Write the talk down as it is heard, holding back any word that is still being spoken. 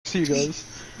See you guys.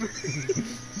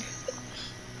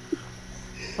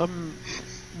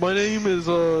 My name is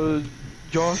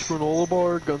Josh Granola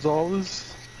Bar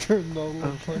Gonzalez.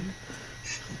 Granola Bar.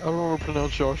 I don't know how to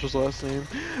pronounce Josh's last name.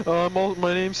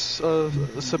 My name's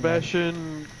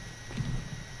Sebastian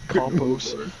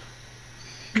Campos.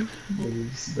 My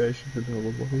name's Sebastian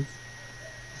Granola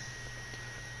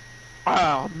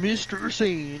Bar. Mr.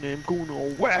 Sane, I'm gonna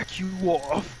whack you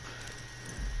off.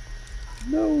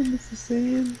 No, Mr.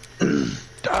 Sand.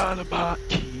 Dynamite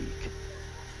kick.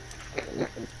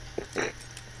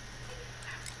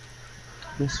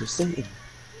 Mr. Satan.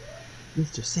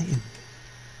 Mr. Satan.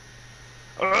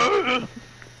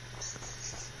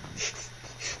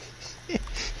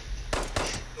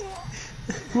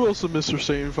 Who else did Mr.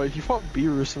 Satan fight? He fought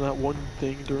Beerus in that one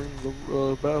thing during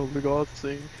the Battle of the Gods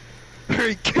thing.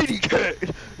 Hey, kitty cat!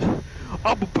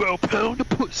 I'm about to pound a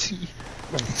pussy.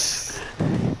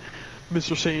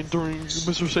 Mr. Satan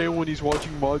when he's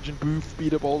watching Majin Buu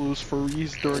beat up all those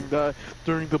furries during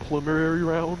the preliminary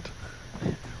round.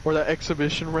 Or that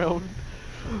exhibition round.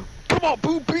 Come on,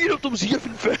 Boo, beat up those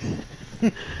yiffin' fat!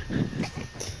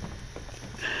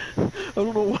 I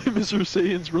don't know why Mr.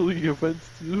 Saiyan's really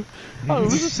offensive. I don't know,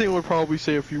 Mr. Saiyan would probably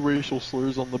say a few racial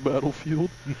slurs on the battlefield.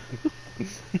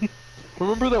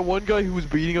 Remember that one guy who was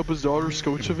beating up his daughter,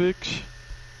 Skokovic?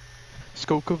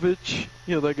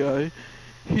 You know, that guy.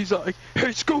 He's like, hey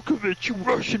Skokovic, you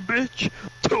Russian bitch!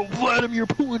 Tell Vladimir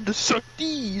Putin to suck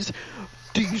these!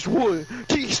 These what?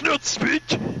 These nuts,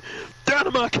 bitch!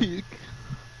 Dynamite kick!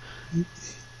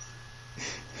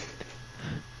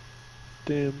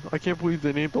 Damn, I can't believe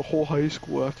they named the whole high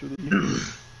school after the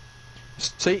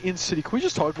Satan City. Can we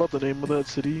just talk about the name of that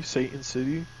city? Satan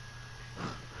City?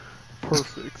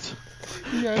 Perfect.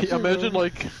 Yeah,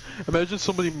 imagine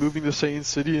somebody moving to Satan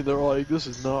City and they're like, this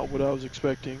is not what I was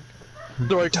expecting.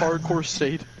 They're like hardcore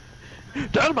state.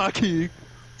 Dynamite kick!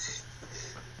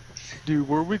 Dude,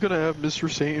 where are we gonna have Mr.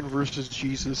 Satan versus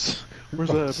Jesus? Where's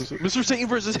that episode? Mr. Satan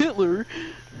versus Hitler!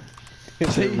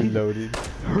 Reloaded.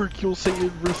 Hercule Satan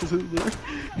versus Hitler.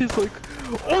 He's like,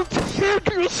 oh,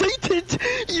 Hercule Satan!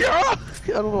 Yeah! I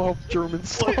don't know how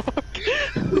Germans talk.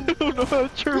 I don't know how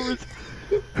Germans...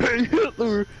 Hey,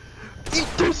 Hitler! Eat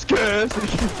this gas! And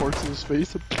he farts in his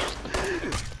face.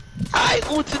 I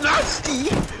want nasty!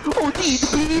 Oh, need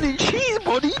bean and cheese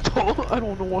bonito! I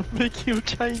don't know what make you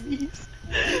Chinese.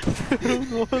 I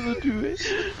don't know how to do it.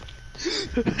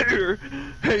 Here,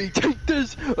 hey, take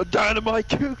this! A dynamite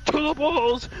kick to the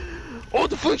balls! Oh,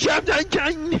 the foot shop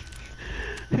gang!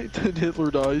 Then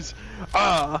Hitler dies.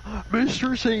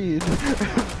 Mr. Satan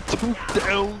took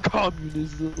down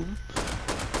communism.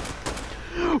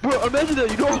 Bro, imagine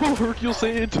that, you know how Hercule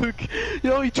Satan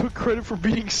he took credit for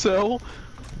beating Cell?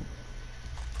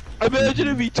 Imagine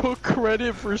if he took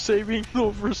credit for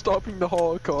for stopping the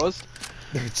Holocaust.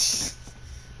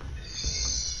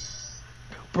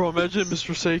 Bro, imagine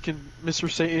Mr.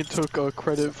 Satan took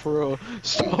credit for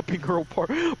stopping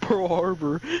Pearl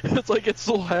Harbor. It's like it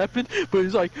still happened, but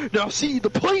he's like, now see, the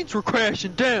planes were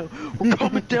crashing down. We're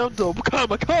coming down to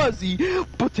Kamikaze,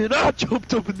 but then I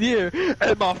jumped up in the air,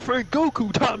 and my friend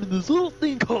Goku taught me this little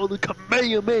thing called the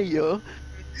Kamehameha.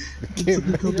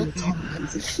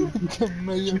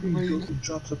 Kamehameha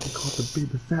drops something called the Big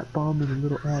Fat Bomb in a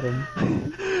little atom.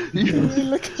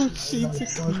 Look how she took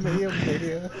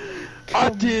Kamehameha. I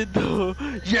did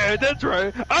yeah, that's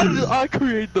right. I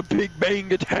created the Big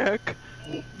Bang Attack.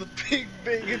 The Big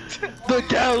Bang Attack. The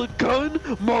Gallic Gun,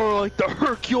 more like the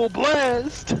Hercule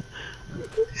Blast.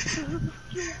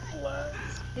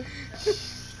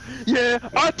 Yeah,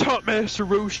 I taught Master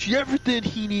Roshi everything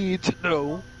he needed to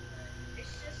know.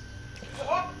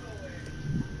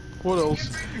 What else?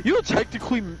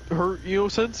 Technically,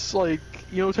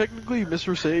 technically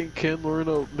Mr. Satan can learn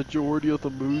a majority of the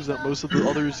moves that most of the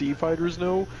other Z fighters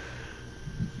know.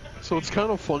 So it's kind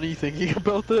of funny thinking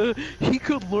about that. He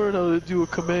could learn how to do a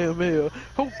Kamehameha.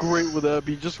 How great would that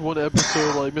be? Just one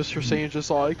episode like Mr. Satan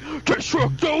just like,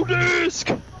 Destructo Disc!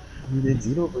 You could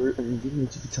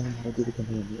tell him how to do the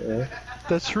Kamehameha.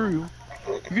 That's true.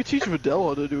 You could teach Videl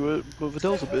how to do it, but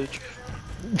Videl's a bitch.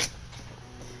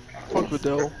 Fuck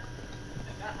Videl.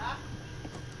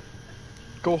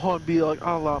 Gohan be like,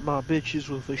 I like my bitches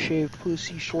with a shaved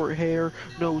pussy, short hair,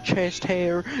 no chest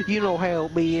hair. You know how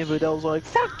it be. And Videl's like,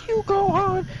 fuck you,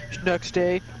 Gohan. Next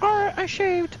day, alright, I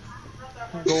shaved.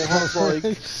 And Gohan's like,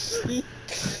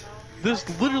 this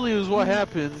literally is what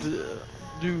happened.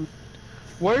 Dude,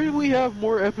 why do we have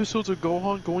more episodes of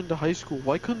Gohan going to high school?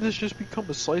 Why couldn't this just become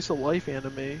a slice of life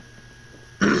anime?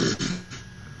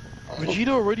 Vegeta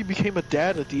already became a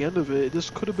dad at the end of it. This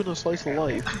could have been a slice of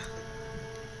life.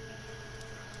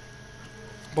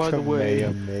 By the way,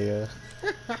 Kamehameha.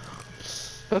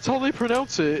 that's how they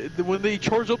pronounce it. When they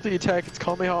charge up the attack, it's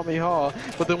Kamehameha.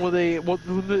 But then when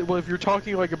if you're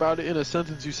talking like about it in a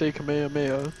sentence, you say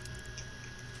Kamehameha.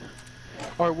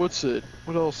 Alright, what's it?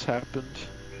 What else happened?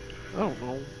 I don't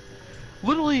know.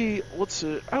 Literally, what's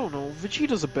it? I don't know.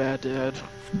 Vegeta's a bad dad.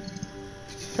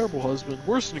 Terrible husband.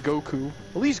 Worse than Goku.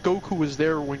 At least Goku was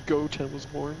there when Goten was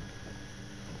born.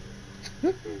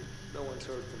 No one's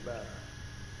heard from back.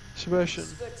 Sebastian,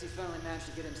 Suspects he finally managed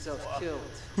to get himself killed.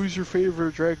 who's your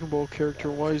favorite Dragon Ball character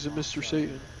and why is it Mr.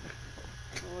 Satan?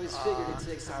 Always figured it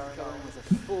takes some going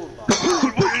with a full body.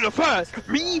 What in a fight?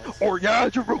 Me or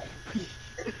Yajirobe?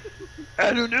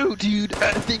 I don't know, dude.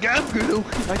 I think I'm gonna.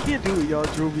 I can't do it,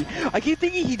 Yajirobe. I keep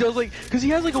thinking he does like, cause he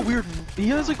has like a weird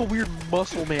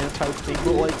muscle man type thing,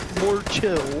 but like more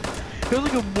chill. He has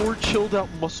like a more chilled out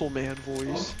muscle man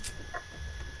voice,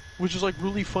 which is like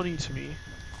really funny to me.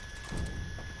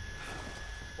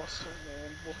 Muscle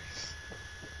man voice.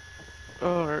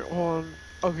 Alright, hold on.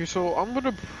 Okay, so I don't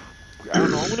know,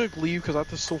 I'm gonna leave because I have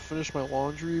to still finish my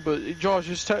laundry, but Josh,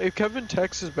 just if Kevin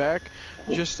texts back,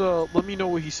 just let me know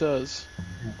what he says.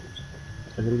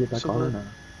 I gotta get back So on or then- not?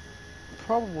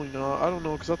 Probably not, I don't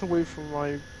know, because I have to wait for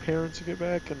my parents to get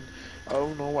back, and I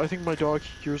don't know, I think my dog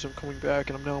hears them coming back,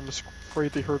 and I'm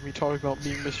afraid they heard me talk about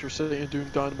being Mr. Satan and doing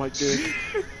Dynamite Dick.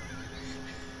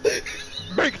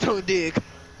 Megaton Dick!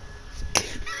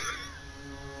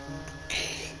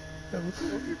 Your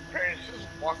parents just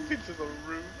walked into the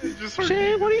room and just heard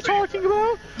Shane, what are you say talking that.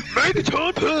 about?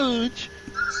 Megaton Punch!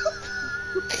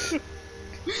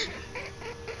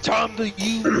 Time to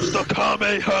use the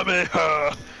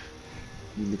Kamehameha!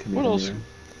 What else?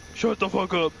 Shut the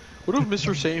fuck up. What if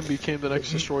Mr. Satan became the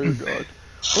next Destroyer God?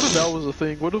 What if that was a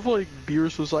thing? What if, like,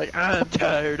 Beerus was like, I'm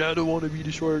tired, I don't want to be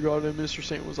Destroyer God, and Mr.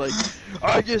 Satan was like,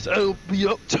 I guess it'll be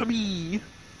up to me.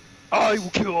 I will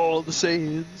kill all the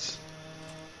Saiyans.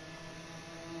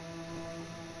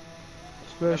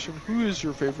 Sebastian, who is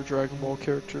your favorite Dragon Ball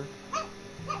character?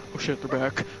 Oh shit, they're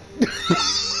back.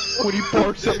 When he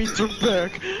barks, that means they're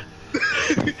back.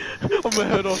 I'm gonna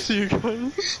head off, see you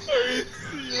guys.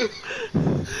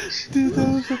 Dude, that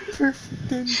was a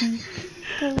perfect ending.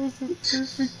 That was a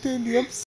perfect ending. I'm